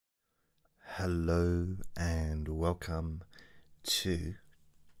Hello and welcome to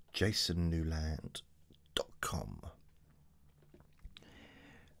jasonnewland.com.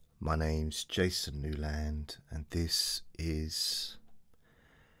 My name's Jason Newland and this is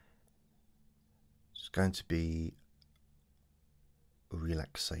going to be a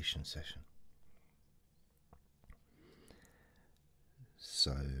relaxation session.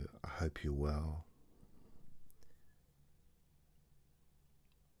 So I hope you're well.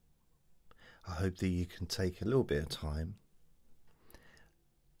 I hope that you can take a little bit of time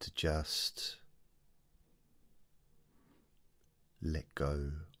to just let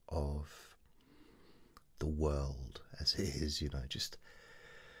go of the world as it is, just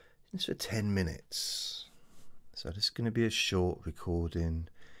for 10 minutes. So this is going to be a short recording.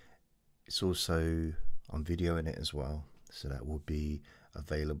 It's also, I'm videoing it as well, so that will be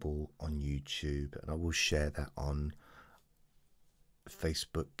available on YouTube, and I will share that on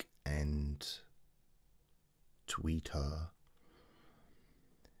Facebook and Twitter.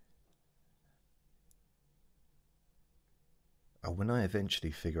 When I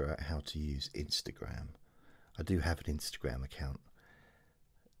eventually figure out how to use Instagram, I do have an Instagram account,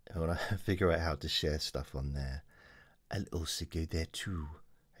 and when I figure out how to share stuff on there, I'll also go there too.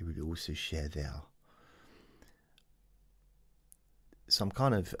 I will also share there. Some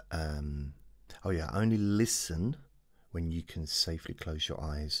kind of only listen when you can safely close your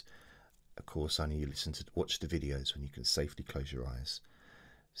eyes. Of course, only you watch the videos when you can safely close your eyes.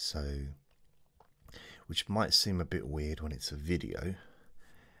 So, which might seem a bit weird when it's a video,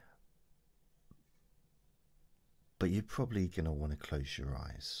 but you're probably going to want to close your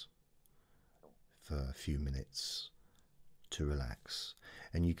eyes for a few minutes to relax,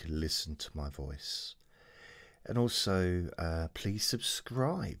 and you can listen to my voice. And also, please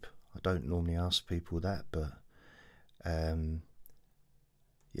subscribe. I don't normally ask people that, but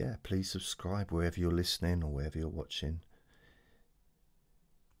yeah, please subscribe wherever you're listening or wherever you're watching.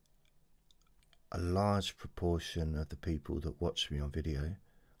 A large proportion of the people that watch me on video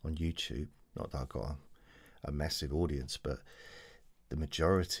on YouTube, not that I've got a massive audience, but the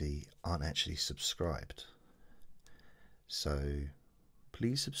majority aren't actually subscribed. So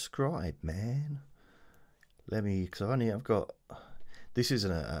please subscribe, man. Because I've got, this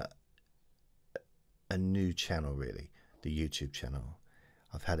isn't a new channel really, the YouTube channel.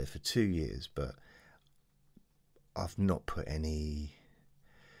 I've had it for 2 years, but I've not put any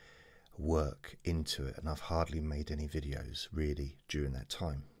work into it, and I've hardly made any videos really during that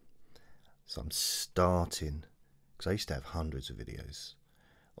time. So I'm starting, because I used to have hundreds of videos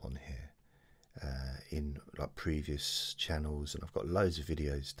on here in like previous channels, and I've got loads of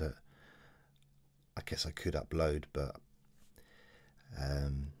videos that I guess I could upload, but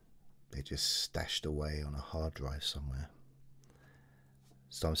they're just stashed away on a hard drive somewhere.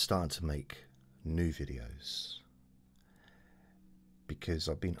 So I'm starting to make new videos because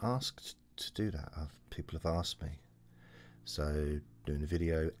I've been asked to do that. People have asked me. So doing the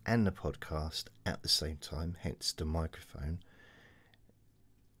video and the podcast at the same time, hence the microphone.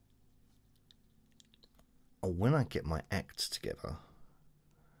 And when I get my act together,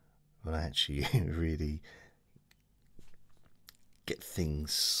 when I actually really get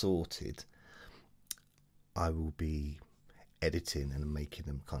things sorted, I will be editing and making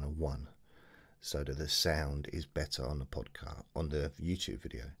them kind of one, so that the sound is better on the podcast, on the YouTube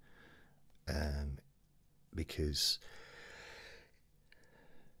video, because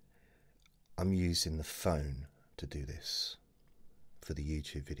I'm using the phone to do this for the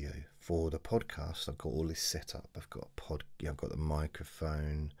YouTube video. For the podcast, I've got all this set up. I've got I've got the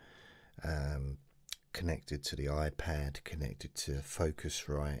microphone connected to the iPad, connected to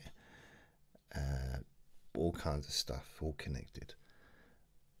Focusrite, all kinds of stuff, all connected.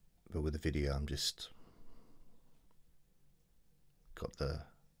 But with the video, I'm just got the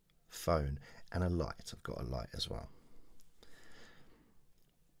phone and a light. I've got a light as well.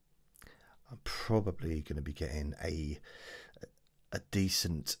 I'm probably going to be getting a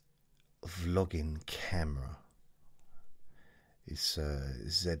decent vlogging camera. It's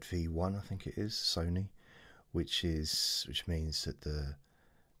ZV-1, I think it is, Sony, which means that the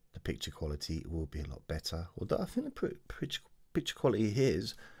picture quality will be a lot better. Although I think the picture quality here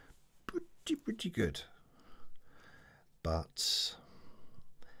is pretty good, but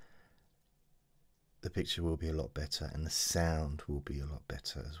the picture will be a lot better and the sound will be a lot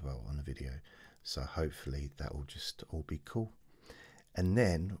better as well on the video. So hopefully that will just all be cool. And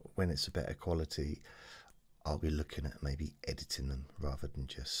then when it's a better quality, I'll be looking at maybe editing them rather than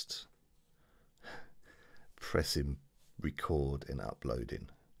just pressing record and uploading,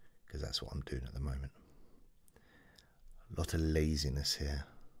 because that's what I'm doing at the moment. A lot of laziness here.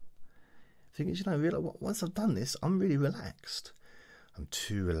 thinking, once I've done this, I'm really relaxed. I'm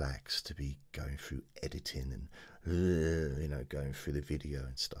too relaxed to be going through editing and, going through the video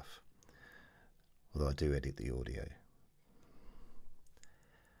and stuff. Although I do edit the audio.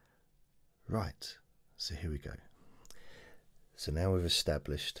 Right, so here we go. So now we've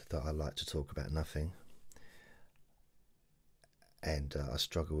established that I like to talk about nothing. And I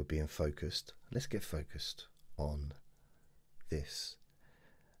struggle with being focused. Let's get focused on this.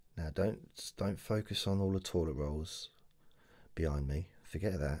 Now don't focus on all the toilet rolls behind me.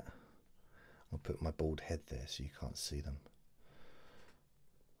 Forget that. I'll put my bald head there so you can't see them.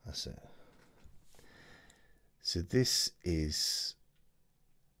 That's it. So this is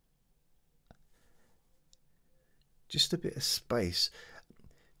just a bit of space.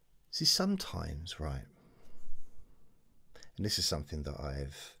 See, sometimes, right, and this is something that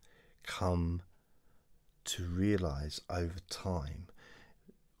I've come to realize over time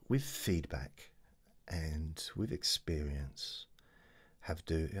with feedback and with experience. I've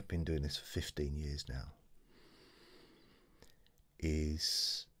been doing this for 15 years now,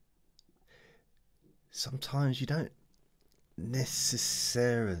 is sometimes you don't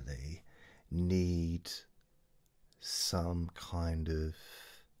necessarily need some kind of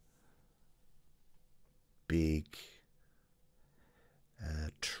big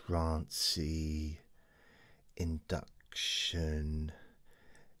trancey induction.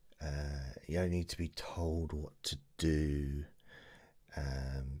 You don't need to be told what to do,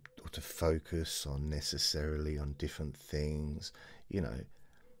 or to focus on necessarily on different things.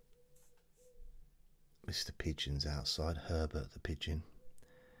 Mr. Pigeon's outside, Herbert the Pigeon.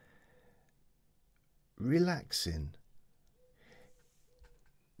 Relaxing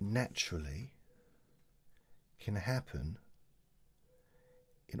naturally can happen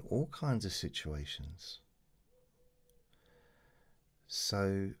in all kinds of situations.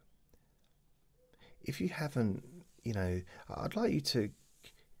 So if you haven't, I'd like you to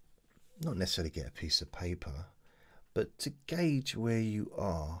not necessarily get a piece of paper, but to gauge where you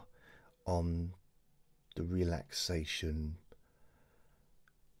are on the relaxation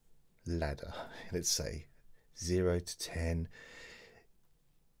ladder. Let's say 0 to 10,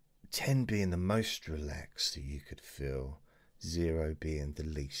 10 being the most relaxed that you could feel, 0 being the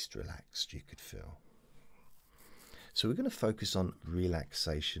least relaxed you could feel. So we're going to focus on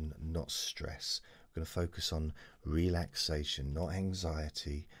relaxation, not stress. We're going to focus on relaxation, not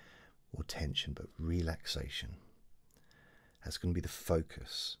anxiety or tension, but relaxation. That's going to be the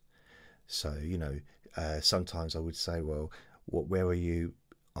focus. So, sometimes I would say, well, where are you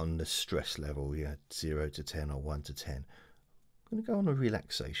on the stress level? 0 to 10 or 1 to 10. I'm going to go on a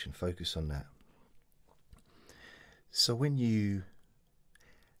relaxation, focus on that. So when you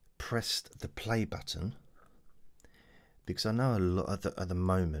pressed the play button, because I know a lot at the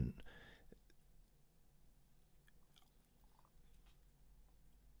moment,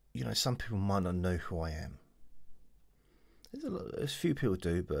 some people might not know who I am. There's a few people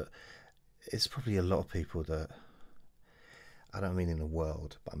do, but it's probably a lot of people that, I don't mean in the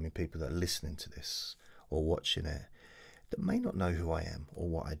world, but I mean people that are listening to this or watching it, that may not know who I am or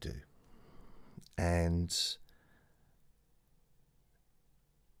what I do. And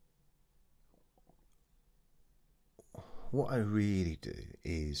what I really do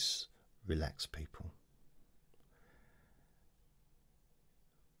is relax people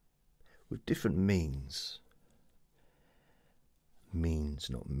with different means,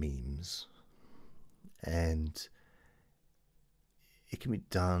 not memes, and it can be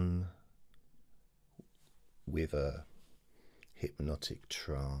done with a hypnotic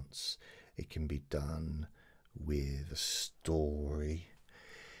trance. It can be done with a story,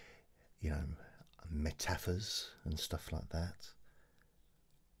 metaphors and stuff like that.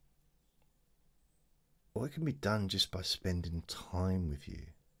 Or it can be done just by spending time with you,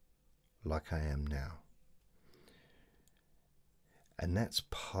 like I am now. And that's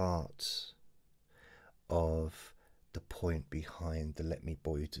part of the point behind the Let Me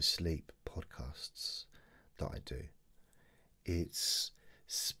Bore You to Sleep podcasts that I do. It's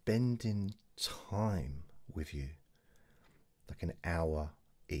spending time with you, like an hour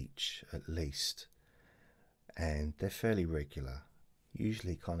each at least. And they're fairly regular,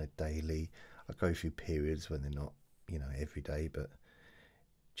 usually kind of daily. I go through periods when they're not, every day, but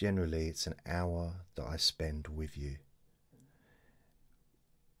generally it's an hour that I spend with you,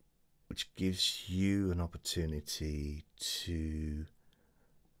 which gives you an opportunity to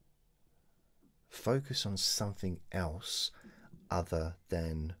focus on something else other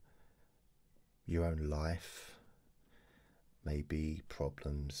than your own life, maybe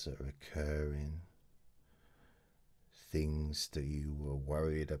problems that are occurring, things that you were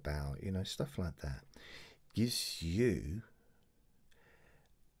worried about, you know, stuff like that. Gives you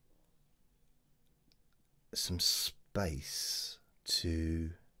some space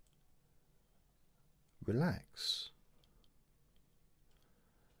to relax.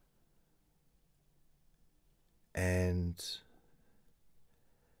 And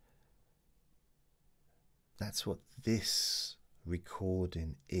that's what this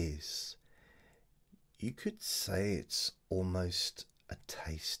recording is. You could say it's almost a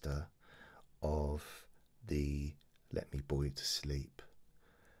taster of the Let Me Bore You to Sleep.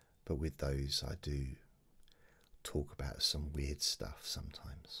 But with those, I do talk about some weird stuff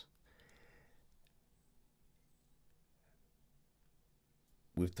sometimes.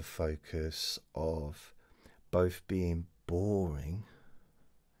 With the focus of both being boring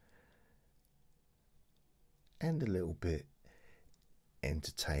and a little bit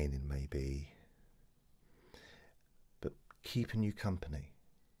entertaining maybe, but keeping you company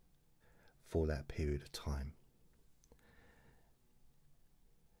for that period of time.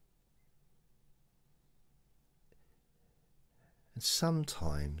 And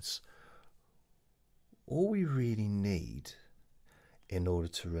sometimes all we really need in order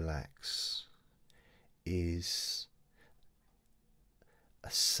to relax is a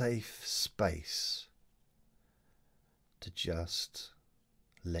safe space to just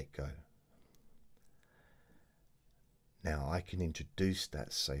let go. Now, I can introduce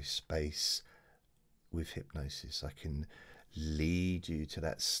that safe space with hypnosis. I can lead you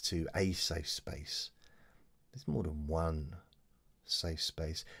to a safe space. There's more than one safe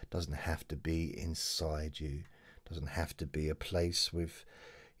space. It doesn't have to be inside you. It doesn't have to be a place with,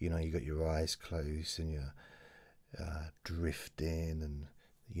 you know, you got your eyes closed and you're drifting, and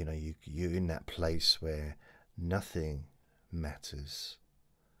you know you're in that place where nothing matters.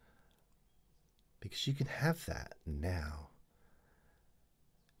 Because you can have that now.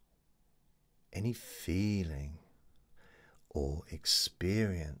 Any feeling or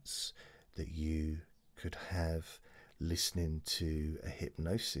experience that you could have listening to a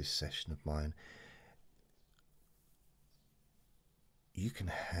hypnosis session of mine, you can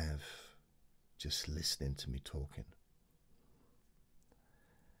have just listening to me talking.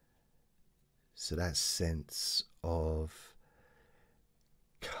 So that sense of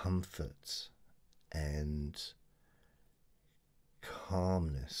comfort and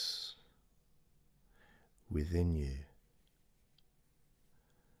calmness within you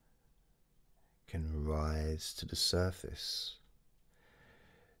can rise to the surface,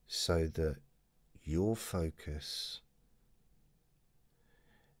 so that your focus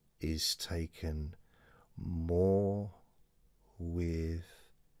is taken more with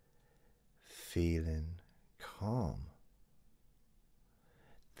feeling calm.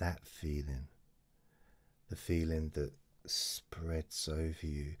 That feeling, the feeling that spreads over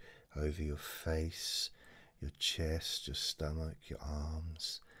you, over your face, your chest, your stomach, your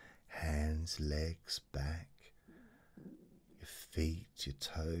arms, hands, legs, back, your feet, your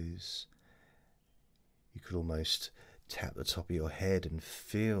toes. You could almost tap the top of your head and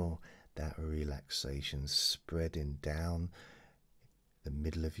feel that relaxation spreading down the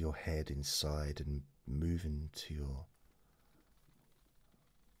middle of your head inside and moving to your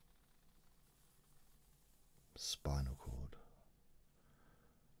spinal cord.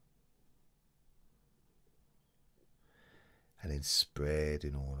 And then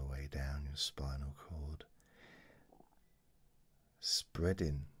spreading all the way down your spinal cord.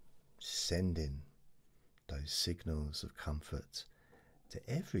 Spreading, sending those signals of comfort to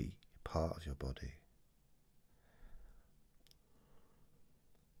every part of your body.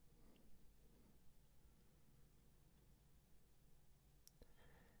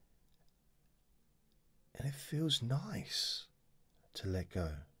 And it feels nice to let go.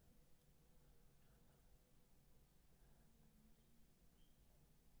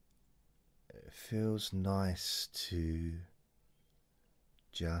 It feels nice to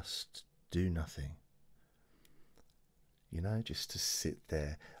just do nothing. You know, just to sit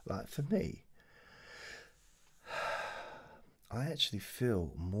there. Like for me, I actually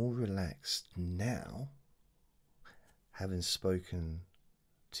feel more relaxed now, having spoken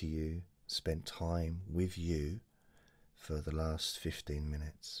to you, spent time with you for the last 15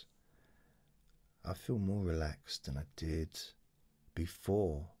 minutes. I feel more relaxed than I did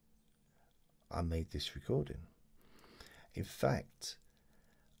before I made this recording. In fact,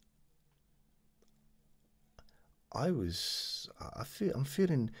 I'm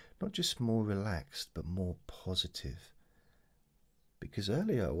feeling not just more relaxed but more positive, because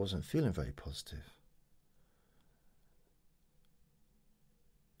earlier I wasn't feeling very positive.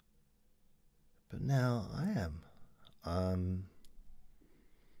 But now I am. And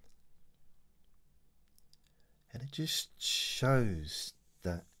it just shows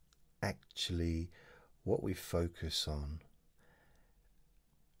that actually what we focus on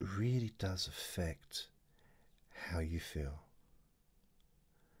really does affect how you feel.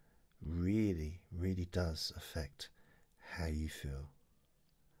 Really, really does affect how you feel.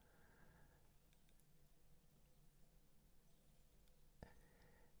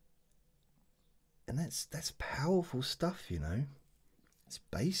 And that's powerful stuff, you know. It's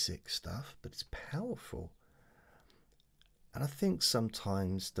basic stuff, but it's powerful. And I think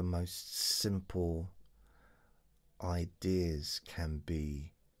sometimes the most simple ideas can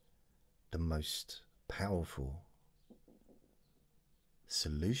be the most powerful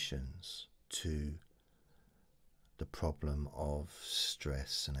solutions to the problem of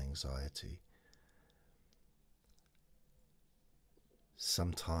stress and anxiety.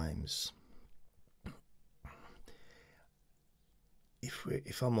 Sometimes,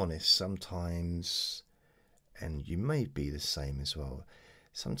 if I'm honest, sometimes, and you may be the same as well,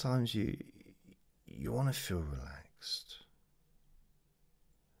 sometimes you want to feel relaxed.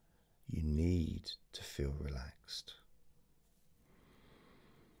 You need to feel relaxed.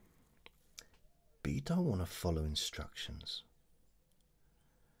 But you don't want to follow instructions.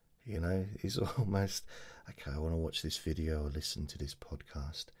 You know, it's almost, okay, I want to watch this video or listen to this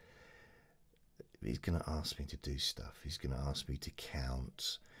podcast. He's going to ask me to do stuff. He's going to ask me to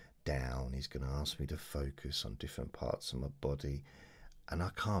count down. He's going to ask me to focus on different parts of my body. And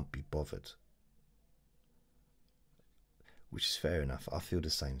I can't be bothered. Which is fair enough. I feel the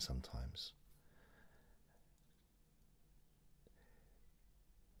same sometimes.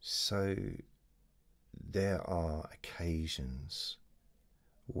 So there are occasions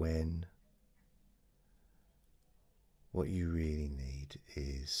when what you really need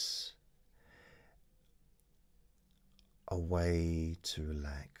is a way to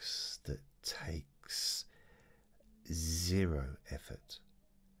relax that takes zero effort,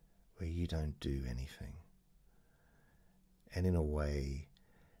 where you don't do anything, and in a way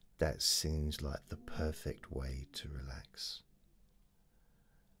that seems like the perfect way to relax.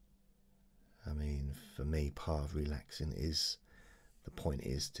 I mean, for me, part of relaxing is, the point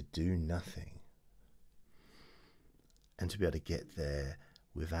is to do nothing and to be able to get there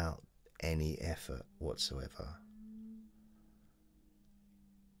without any effort whatsoever.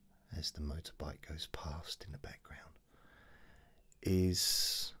 As the motorbike goes past in the background,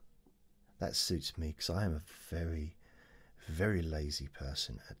 that suits me, because I am a very, very lazy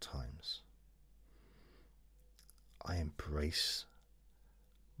person at times. I embrace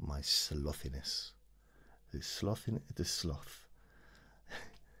my slothiness. The sloth.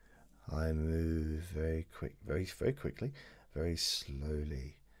 I move very quickly, very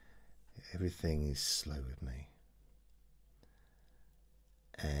slowly. Everything is slow with me.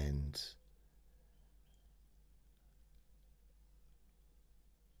 And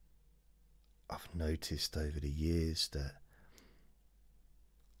I've noticed over the years that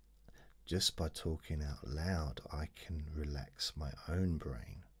just by talking out loud, I can relax my own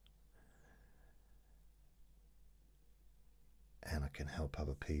brain. And I can help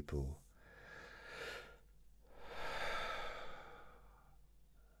other people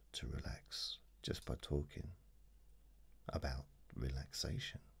to relax just by talking about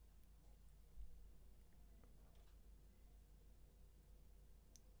relaxation.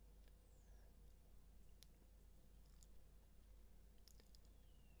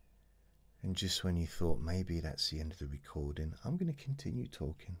 And just when you thought maybe that's the end of the recording, I'm going to continue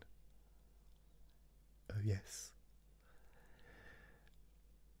talking. Oh yes.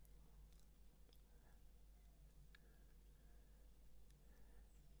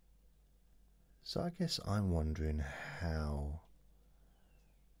 So I guess I'm wondering how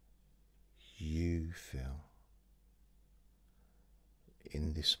you feel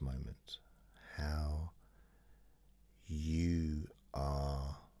in this moment, how you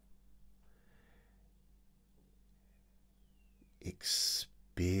are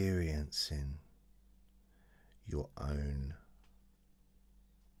experiencing your own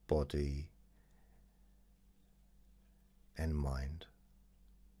body and mind.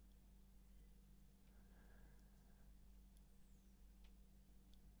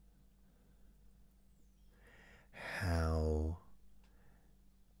 How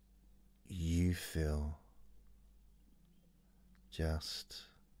you feel just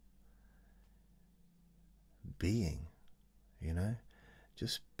being, you know,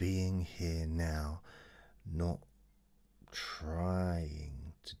 just being here now, not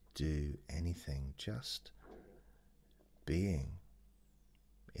trying to do anything, just being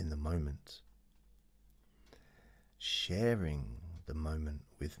in the moment. sharing the moment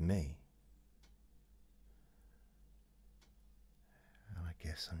with me. And I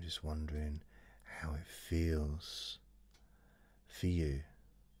guess I'm just wondering how it feels for you.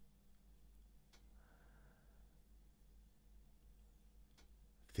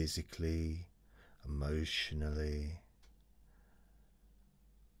 Physically, emotionally.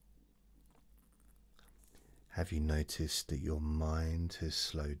 Have you noticed that your mind has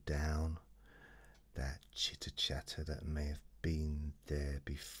slowed down? That chitter chatter that may have been there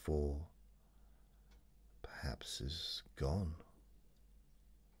before perhaps has gone.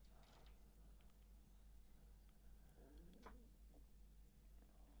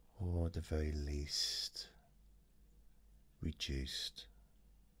 Or at the very least, reduced.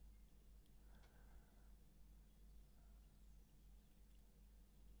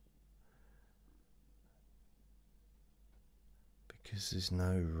 Because there's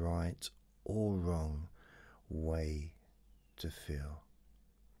no right or wrong way to feel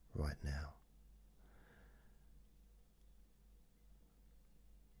right now.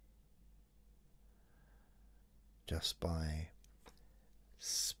 Just by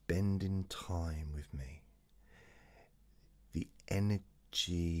spending time with me, the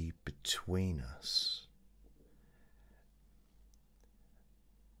energy between us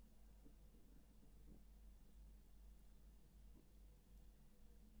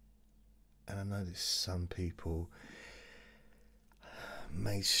and I know that some people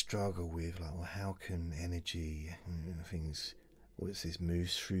may struggle with, like, well, how can energy and things, what's this,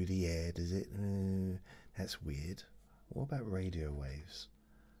 moves through the air, does it? That's weird. What about radio waves?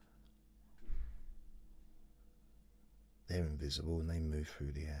 They're invisible and they move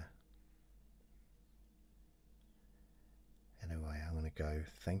through the air. Anyway, I'm going to go.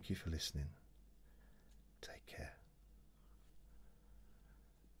 Thank you for listening. Take care.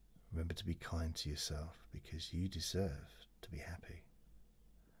 Remember to be kind to yourself because you deserve to be happy.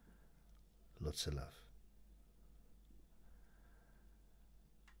 Lots of love.